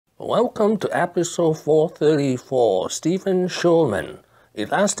Welcome to episode 434, Stephen Schuurman,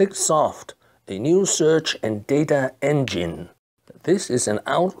 ElasticSoft, a new search and data engine. This is an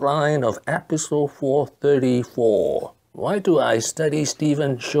outline of episode 434. Why do I study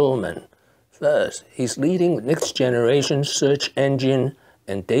Stephen Schuurman? First, he's leading the next generation search engine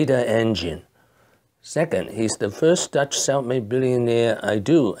and data engine. Second, he's the first Dutch self-made billionaire I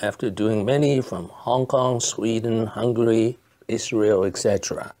do after doing many from Hong Kong, Sweden, Hungary, Israel,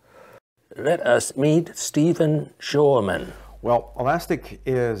 etc. Let us meet Stephen Schuurman. Well, Elastic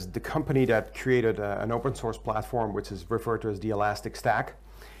is the company that created an open source platform which is referred to as the Elastic Stack.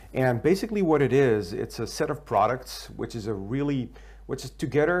 And basically what it is, it's a set of products which is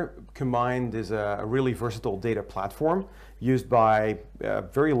together combined is a really versatile data platform used by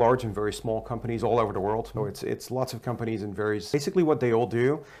very large and very small companies all over the world. So it's lots of companies and various. Basically what they all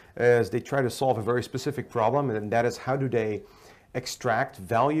do is they try to solve a very specific problem, and that is how do they extract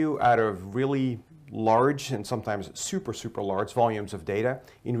value out of really large and sometimes super large volumes of data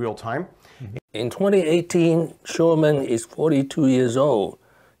in real time. In 2018, Schuurman is 42 years old.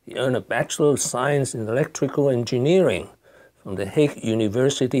 He earned a Bachelor of Science in Electrical Engineering from the Hague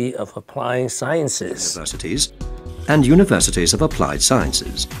University of Applied Sciences. Universities of Applied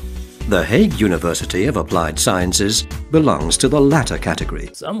Sciences. The Hague University of Applied Sciences belongs to the latter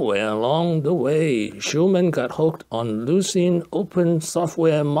category. Somewhere along the way, Schuurman got hooked on Lucene Open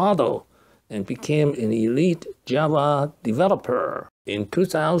Software model and became an elite Java developer. In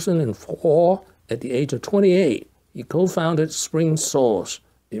 2004, at the age of 28, he co-founded Spring Source,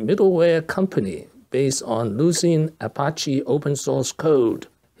 a middleware company based on Lucene Apache open source code.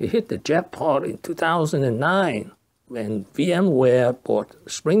 He hit the jackpot in 2009 when VMware bought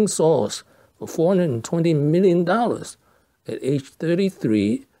Spring Source for $420 million. At age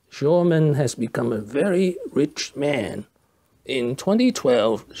 33, Schuurman has become a very rich man. In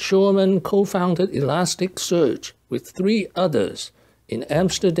 2012, Schuurman co-founded ElasticSearch with 3 others in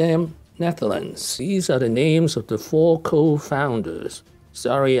Amsterdam, Netherlands. These are the names of the 4 co-founders.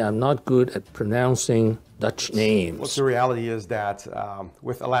 Sorry, I'm not good at pronouncing Dutch names. Well, the reality is that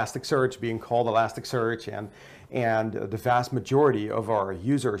with Elasticsearch being called Elasticsearch and the vast majority of our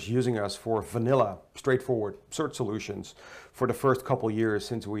users using us for vanilla, straightforward search solutions for the first couple years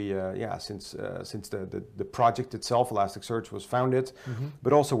since since the project itself, Elasticsearch, was founded,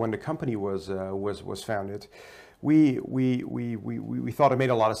 but also when the company was founded, we thought it made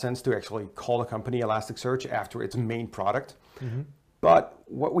a lot of sense to actually call the company Elasticsearch after its main product. But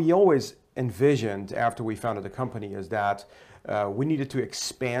what we always envisioned after we founded the company is that we needed to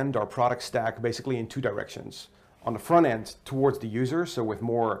expand our product stack basically in 2 directions. On the front end towards the user, so with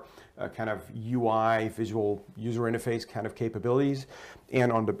more kind of UI, visual user interface kind of capabilities,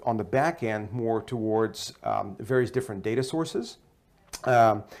 and on the back end more towards various different data sources.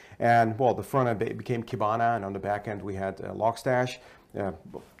 And well, the front end became Kibana, and on the back end we had Logstash.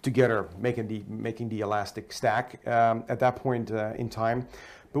 Together making the Elastic Stack at that point in time.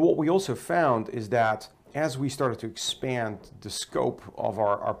 But what we also found is that as we started to expand the scope of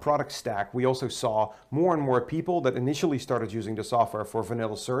our product stack, we also saw more and more people that initially started using the software for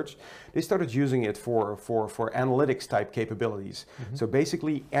vanilla search. They started using it for analytics type capabilities. So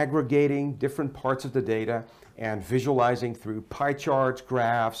basically aggregating different parts of the data and visualizing through pie charts,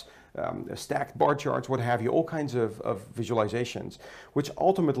 graphs, stacked bar charts, what have you, all kinds of visualizations, which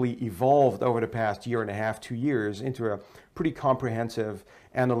ultimately evolved over the past 1.5 to 2 years into a pretty comprehensive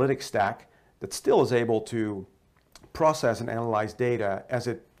analytics stack that still is able to process and analyze data as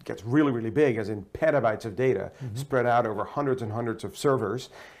it gets really big, as in petabytes of data spread out over hundreds and hundreds of servers.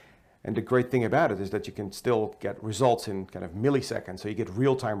 And the great thing about it is that you can still get results in kind of milliseconds, so you get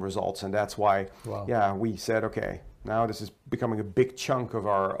real-time results, and that's why we said, okay, now this is becoming a big chunk of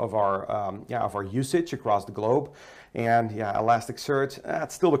our usage across the globe. And Elasticsearch,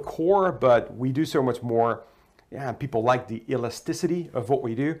 it's still the core, but we do so much more. People like the elasticity of what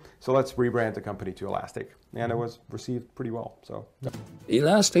we do, so let's rebrand the company to Elastic. And it was received pretty well. So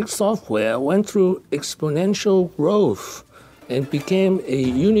Elastic Software went through exponential growth and became a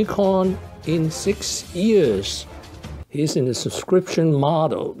unicorn in 6 years. He's in a subscription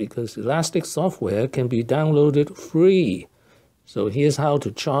model because Elastic Software can be downloaded free. So here's how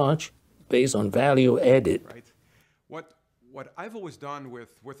to charge based on value added. Right. What I've always done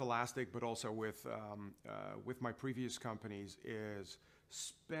with Elastic, but also with my previous companies, is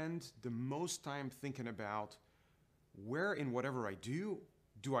spend the most time thinking about where in whatever I do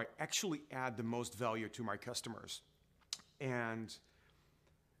I actually add the most value to my customers. And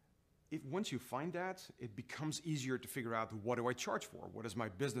once you find that, it becomes easier to figure out, what do I charge for? What is my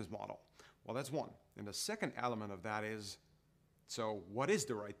business model? Well, that's one. And the second element of that is So what is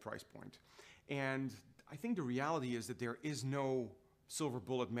the right price point? And I think the reality is that there is no silver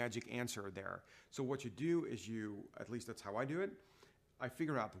bullet magic answer there. So what you do is at least that's how I do it, I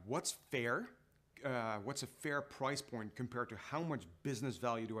figure out what's fair, what's a fair price point compared to how much business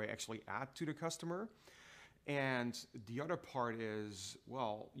value do I actually add to the customer. And the other part is,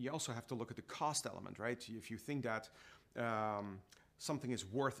 well, you also have to look at the cost element, right? If you think that something is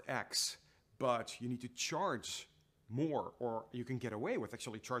worth X, but you need to charge more, or you can get away with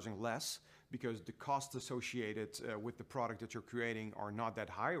actually charging less because the costs associated with the product that you're creating are not that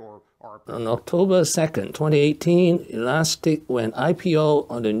high or are... On October 2nd, 2018, Elastic went IPO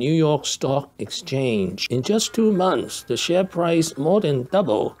on the New York Stock Exchange. In just 2 months, the share price more than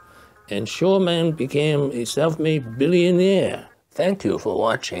doubled, and Schuurman became a self-made billionaire. Thank you for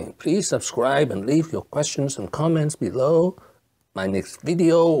watching. Please subscribe and leave your questions and comments below. My next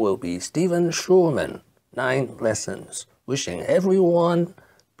video will be Stephen Schuurman, 9 lessons. Wishing everyone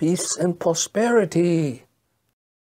peace and prosperity.